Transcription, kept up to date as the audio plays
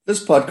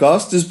This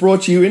podcast is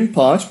brought to you in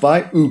part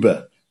by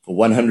Uber. For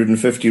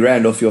 150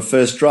 Rand off your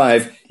first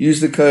drive,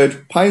 use the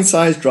code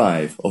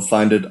PINTSIZEDRIVE or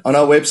find it on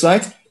our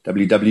website,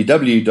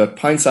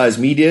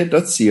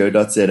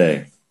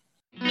 www.pintsizemedia.co.za.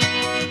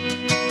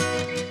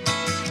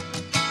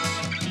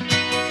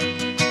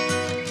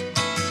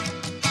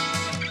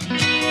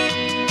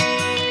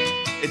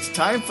 It's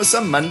time for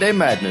some Monday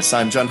Madness.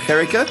 I'm John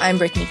Gericke. I'm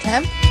Brittany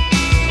Kemp.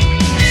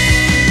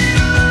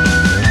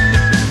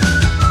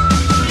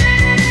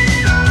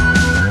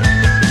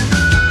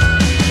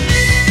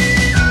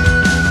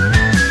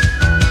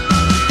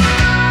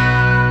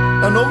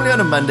 Now, normally on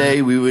a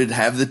Monday, we would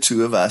have the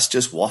two of us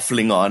just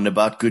waffling on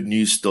about good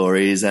news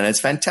stories, and it's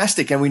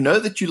fantastic. And we know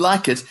that you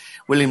like it.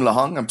 William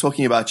Lahong, I'm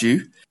talking about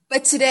you.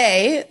 But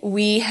today,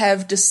 we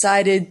have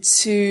decided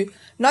to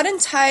not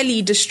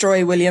entirely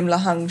destroy William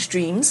Lahong's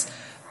dreams,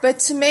 but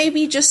to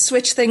maybe just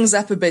switch things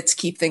up a bit to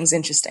keep things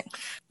interesting.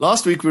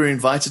 Last week, we were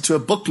invited to a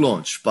book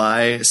launch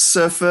by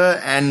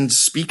surfer and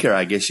speaker,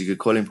 I guess you could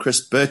call him,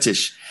 Chris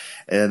Burtish.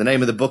 The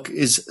name of the book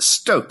is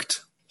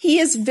Stoked. He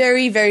is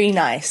very, very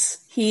nice.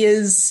 He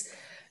is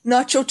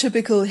not your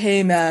typical,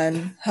 hey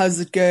man, how's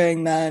it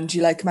going, man? Do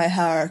you like my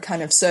hair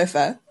kind of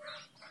surfer?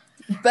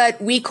 But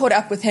we caught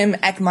up with him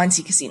at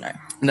Monte Casino.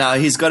 Now,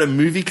 he's got a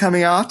movie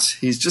coming out.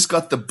 He's just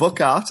got the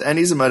book out, and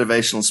he's a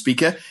motivational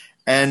speaker.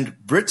 And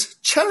Britt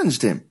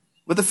challenged him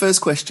with the first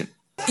question.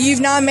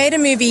 You've now made a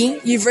movie,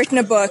 you've written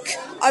a book.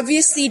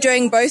 Obviously,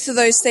 doing both of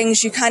those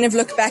things, you kind of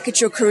look back at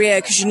your career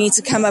because you need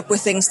to come up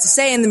with things to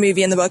say in the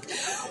movie and the book.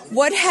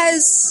 What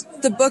has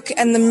the book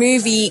and the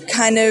movie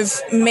kind of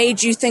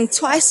made you think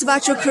twice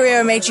about your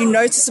career or made you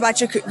notice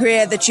about your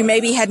career that you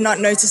maybe had not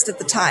noticed at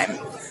the time?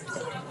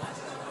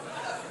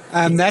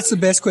 That's the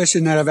best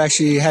question that I've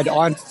actually had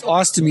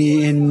asked to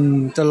me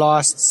in the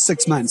last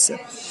 6 months.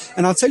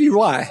 And I'll tell you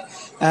why.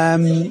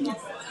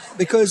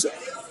 Because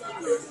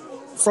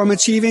from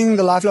achieving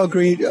the lifelong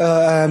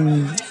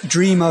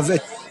dream of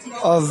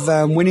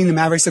winning the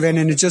Mavericks event,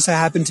 and it just so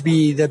happened to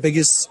be the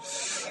biggest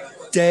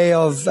day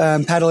of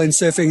paddle and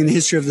surfing in the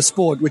history of the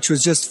sport, which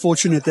was just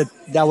fortunate that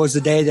that was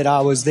the day that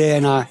I was there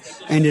and I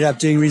ended up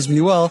doing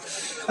reasonably well.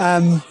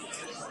 A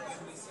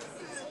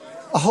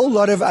whole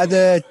lot of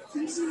other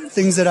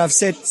things that I've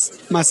set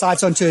my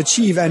sights on to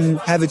achieve and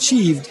have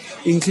achieved,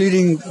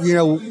 including,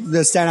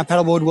 the stand-up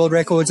paddleboard world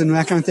records and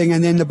that kind of thing,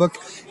 and then the book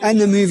and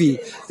the movie.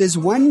 There's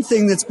one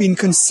thing that's been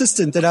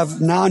consistent that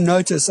I've now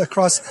noticed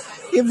across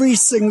every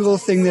single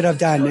thing that I've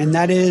done, and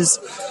that is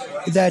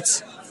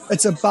that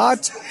it's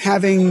about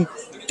having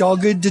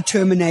dogged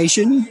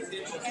determination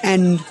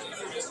and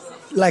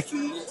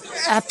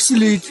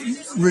absolute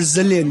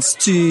resilience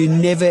to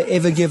never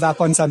ever give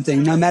up on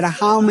something, no matter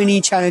how many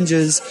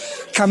challenges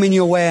come in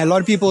your way. A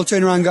lot of people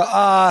turn around and go,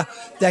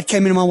 that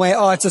came in my way.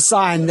 It's a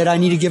sign that I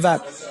need to give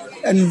up.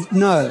 And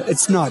no,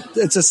 it's not.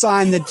 It's a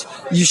sign that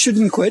you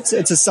shouldn't quit.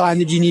 It's a sign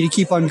that you need to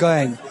keep on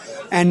going.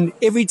 And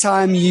every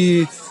time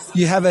you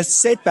have a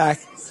setback,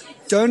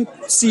 don't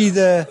see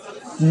the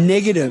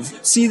negative.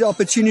 See the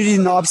opportunity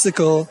in the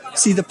obstacle.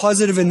 See the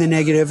positive in the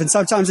negative. And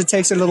sometimes it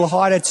takes a little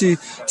harder to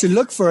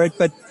look for it,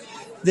 but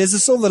there's a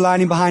silver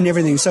lining behind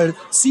everything. So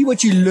see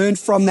what you learned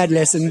from that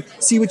lesson.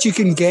 See what you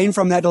can gain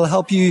from that. It'll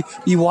help you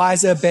be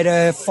wiser,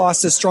 better,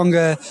 faster,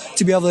 stronger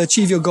to be able to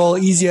achieve your goal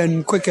easier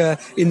and quicker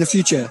in the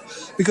future.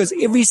 Because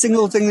every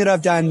single thing that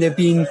I've done, there have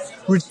been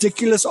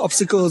ridiculous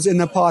obstacles in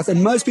the path.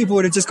 And most people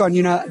would have just gone,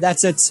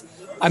 that's it.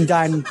 I'm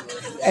done.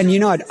 And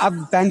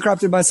I've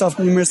bankrupted myself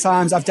numerous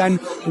times. I've done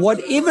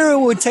whatever it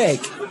would take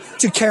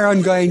to carry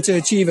on going to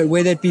achieve it,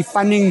 whether it be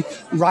funding,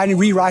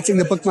 rewriting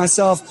the book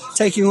myself,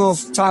 taking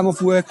time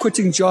off work,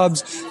 quitting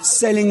jobs,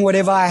 selling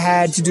whatever I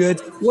had to do it,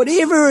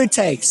 whatever it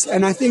takes.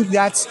 And I think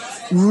that's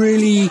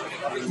really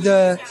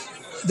the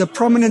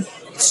prominent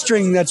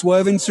string that's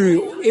woven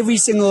through every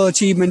single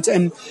achievement.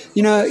 And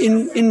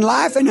in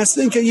life, and I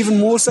think even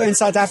more so in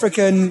South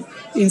Africa, and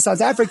in South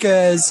Africa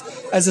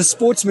as a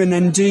sportsman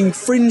and doing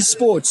fringe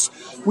sports,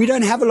 we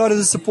don't have a lot of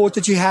the support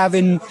that you have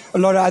in a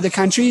lot of other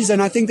countries.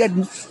 And I think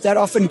that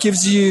often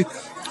gives you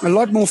a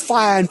lot more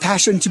fire and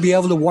passion to be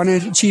able to want to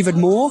achieve it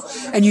more.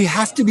 And you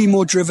have to be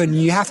more driven.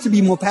 You have to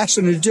be more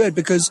passionate to do it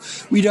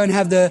because we don't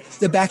have the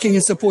backing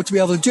and support to be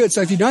able to do it.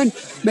 So if you don't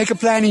make a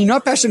plan and you're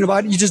not passionate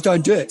about it, you just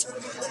don't do it.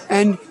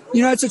 And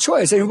it's a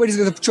choice. Everybody's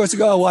got the choice to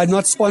go, I'm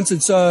not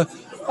sponsored, so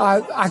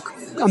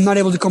I'm not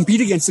able to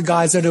compete against the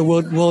guys at a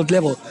world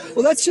level.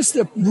 Well, that's just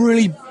a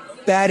really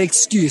bad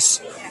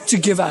excuse to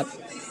give up.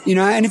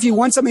 And if you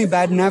want something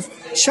bad enough,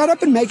 shut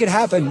up and make it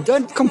happen.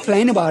 Don't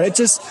complain about it.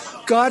 Just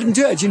go out and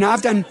do it.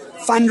 I've done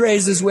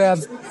fundraisers where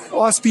I've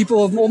asked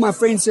people, all my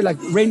friends, to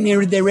rent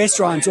me their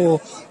restaurant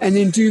and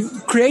then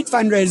create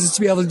fundraisers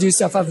to be able to do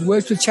stuff. I've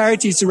worked with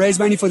charities to raise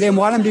money for them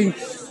while I'm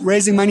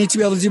raising money to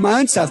be able to do my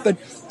own stuff. But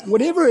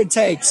whatever it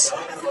takes,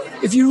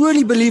 if you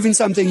really believe in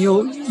something,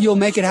 you'll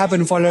make it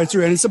happen and follow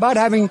through. And it's about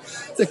having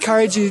the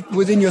courage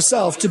within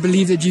yourself to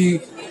believe that you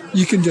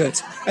can do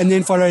it and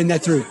then following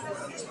that through.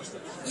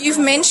 You've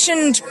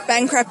mentioned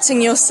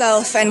bankrupting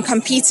yourself and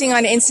competing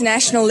on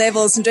international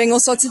levels and doing all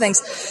sorts of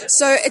things.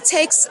 So it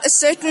takes a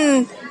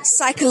certain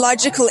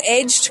psychological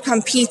edge to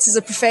compete as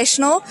a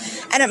professional,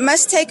 and it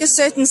must take a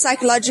certain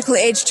psychological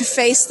edge to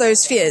face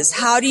those fears.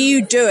 How do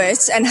you do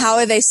it, and how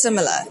are they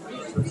similar?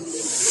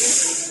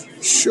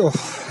 Sure,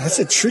 that's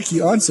a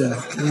tricky answer.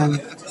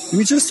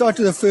 We just start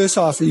with the first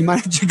half, and you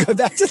might have to go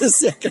back to the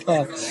second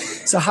half.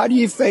 So how do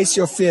you face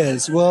your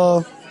fears?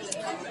 Well,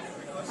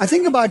 I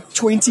think about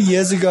 20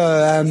 years ago,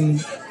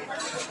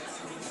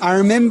 I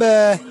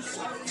remember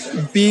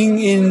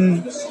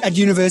being at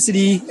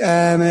university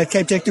at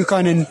Cape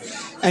Technicon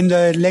and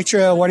the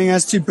lecturer wanting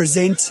us to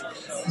present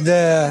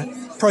the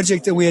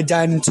project that we had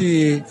done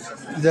to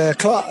the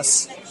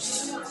class.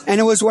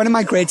 And it was one of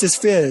my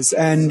greatest fears.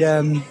 And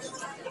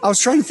I was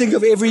trying to think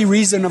of every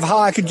reason of how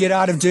I could get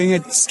out of doing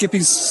it,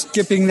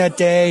 skipping that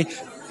day,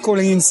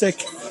 calling in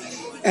sick.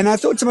 And I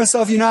thought to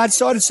myself, I'd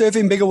started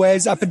surfing bigger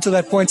waves up until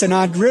that point, and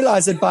I'd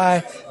realized that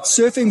by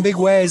surfing big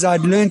waves,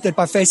 I'd learned that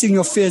by facing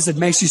your fears, it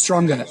makes you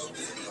stronger.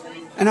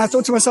 And I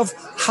thought to myself,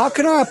 how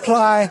can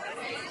I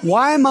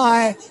why am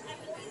I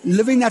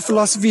living that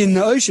philosophy in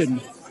the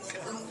ocean,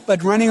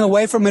 but running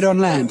away from it on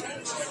land?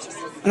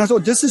 And I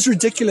thought, this is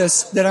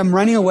ridiculous that I'm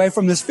running away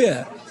from this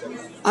fear.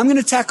 I'm going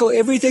to tackle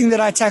everything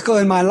that I tackle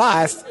in my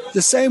life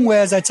the same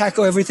way as I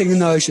tackle everything in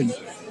the ocean.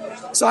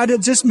 So I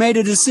had just made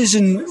a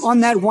decision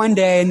on that one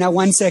day, in that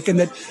 1 second,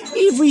 that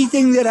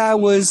everything that I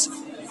was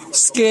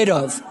scared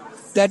of,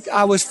 that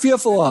I was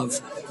fearful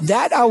of,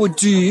 that I would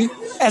do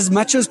as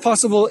much as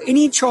possible.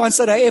 Any chance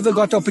that I ever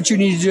got the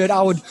opportunity to do it,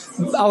 I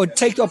would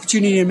take the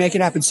opportunity and make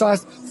it happen. So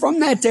from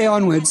that day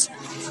onwards,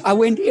 I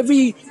went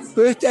every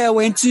birthday I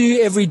went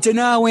to, every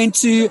dinner I went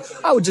to,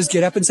 I would just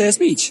get up and say a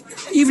speech.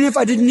 Even if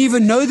I didn't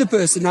even know the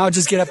person, I would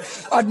just get up.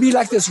 I'd be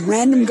like this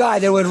random guy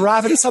that would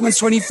arrive at someone's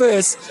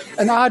 21st,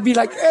 and I'd be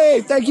like,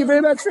 hey, thank you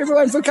very much for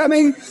everyone for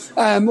coming.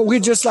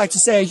 We'd just like to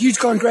say a huge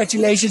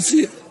congratulations to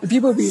you. And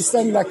people would be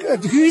standing like,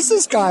 who is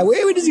this guy?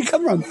 Where does he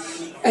come from?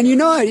 And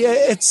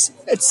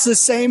it's the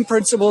same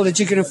principle that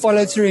you're going to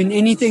follow through in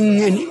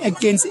anything and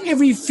against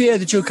every fear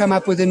that you'll come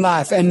up with in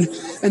life. And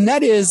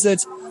that is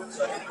that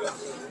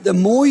the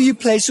more you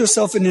place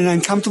yourself in an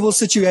uncomfortable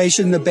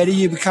situation, the better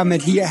you become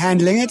at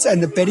handling it,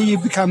 and the better you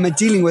become at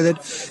dealing with it,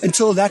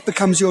 until that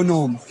becomes your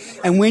norm.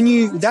 And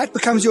when that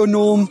becomes your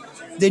norm,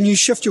 then you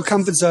shift your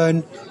comfort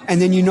zone, and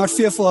then you're not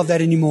fearful of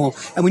that anymore.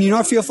 And when you're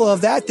not fearful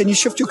of that, then you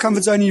shift your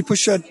comfort zone and you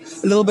push it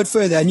a little bit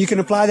further. And you can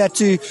apply that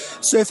to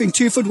surfing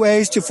 2-foot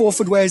waves, to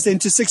 4-foot waves, then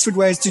to 6-foot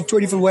waves, to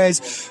 20-foot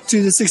waves,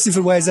 to the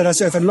 60-foot waves that I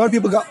surf. And a lot of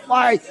people go,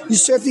 why? You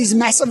surf these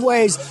massive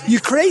waves.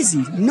 You're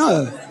crazy.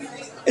 No.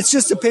 It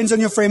just depends on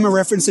your frame of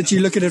reference that you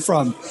look at it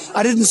from.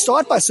 I didn't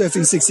start by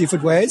surfing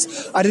 60-foot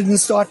waves. I didn't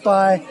start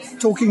by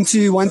talking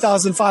to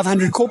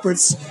 1,500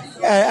 corporates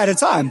at a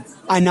time.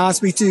 I now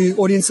speak to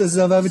audiences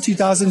of over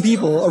 2,000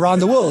 people around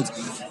the world.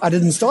 I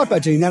didn't start by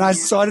doing that. I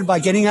started by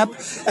getting up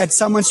at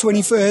someone's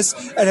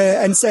 21st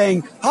and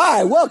saying,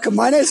 hi, welcome,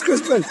 my name is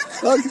Crispin.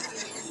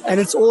 And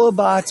it's all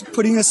about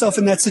putting yourself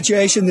in that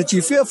situation that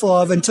you're fearful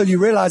of until you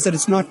realize that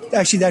it's not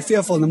actually that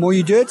fearful. And the more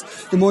you do it,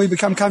 the more you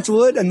become comfortable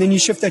with it, and then you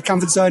shift that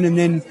comfort zone, and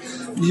then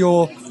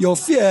your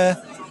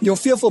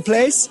fearful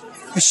place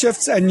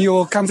shifts, and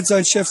your comfort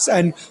zone shifts,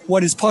 and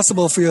what is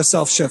possible for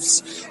yourself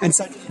shifts. And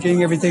so you're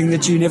doing everything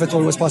that you never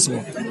thought was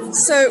possible.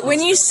 So when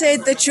you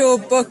said that your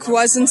book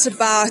wasn't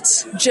about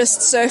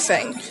just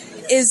surfing,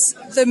 is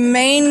the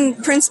main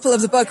principle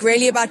of the book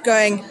really about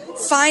going,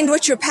 find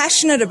what you're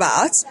passionate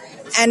about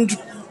and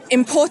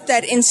import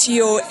that into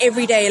your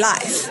everyday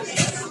life?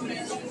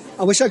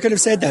 I wish I could have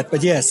said that,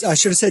 but yes, I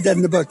should have said that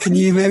in the book.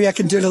 Maybe I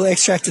can do a little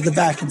extract at the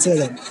back and say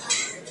that.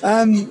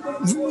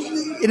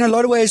 In a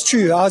lot of ways,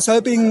 true. I was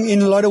hoping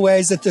in a lot of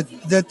ways that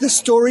the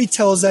story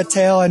tells that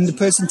tale and the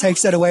person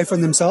takes that away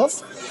from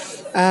themselves.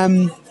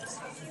 I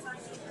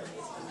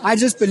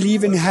just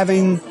believe in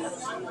having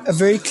a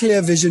very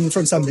clear vision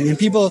from something. And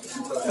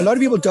a lot of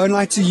people don't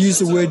like to use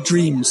the word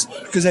dreams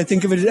because they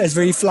think of it as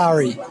very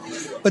flowery.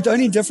 But the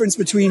only difference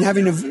between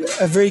having a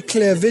very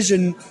clear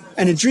vision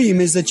and a dream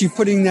is that you're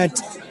putting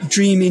that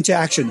dream into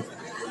action.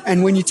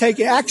 And when you take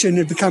action,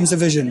 it becomes a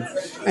vision.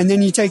 And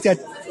then you take that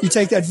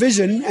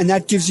vision, and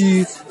that gives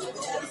you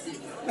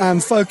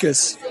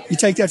focus. You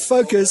take that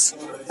focus,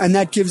 and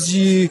that gives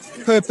you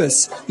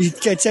purpose. You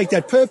take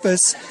that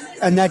purpose,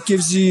 and that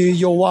gives you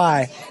your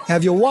why. You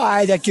have your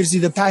why, that gives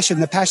you the passion.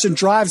 The passion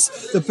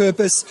drives the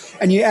purpose,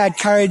 and you add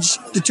courage,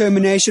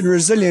 determination,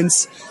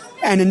 resilience,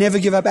 and a never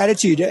give up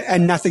attitude,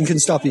 and nothing can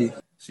stop you.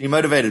 So you're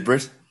motivated,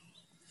 Britt?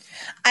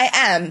 I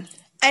am.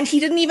 And he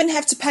didn't even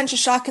have to punch a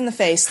shark in the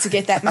face to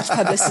get that much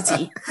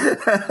publicity.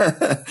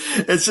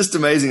 It's just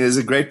amazing. There's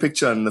a great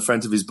picture on the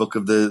front of his book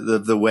of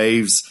the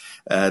waves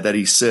that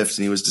he surfed,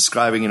 and he was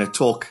describing in a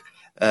talk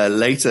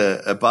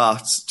later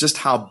about just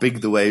how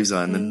big the waves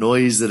are and the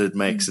noise that it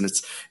makes. And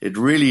it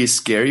really is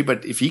scary,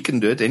 but if he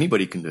can do it,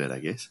 anybody can do it, I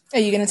guess. Are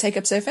you going to take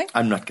up surfing?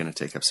 I'm not going to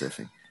take up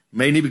surfing.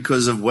 Mainly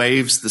because of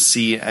waves, the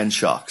sea, and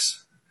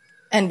sharks.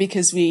 And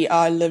because we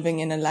are living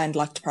in a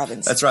landlocked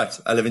province. That's right.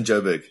 I live in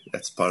Joburg.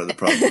 That's part of the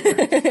problem.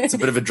 It's a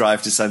bit of a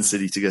drive to Sun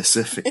City to go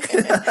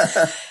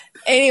surfing.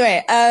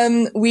 Anyway,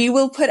 we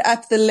will put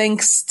up the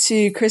links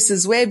to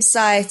Chris's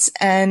website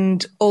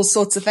and all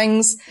sorts of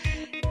things.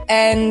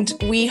 And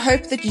we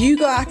hope that you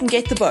go out and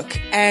get the book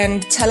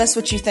and tell us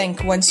what you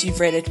think once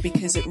you've read it,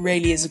 because it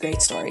really is a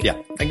great story.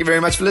 Yeah. Thank you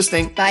very much for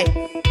listening.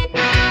 Bye.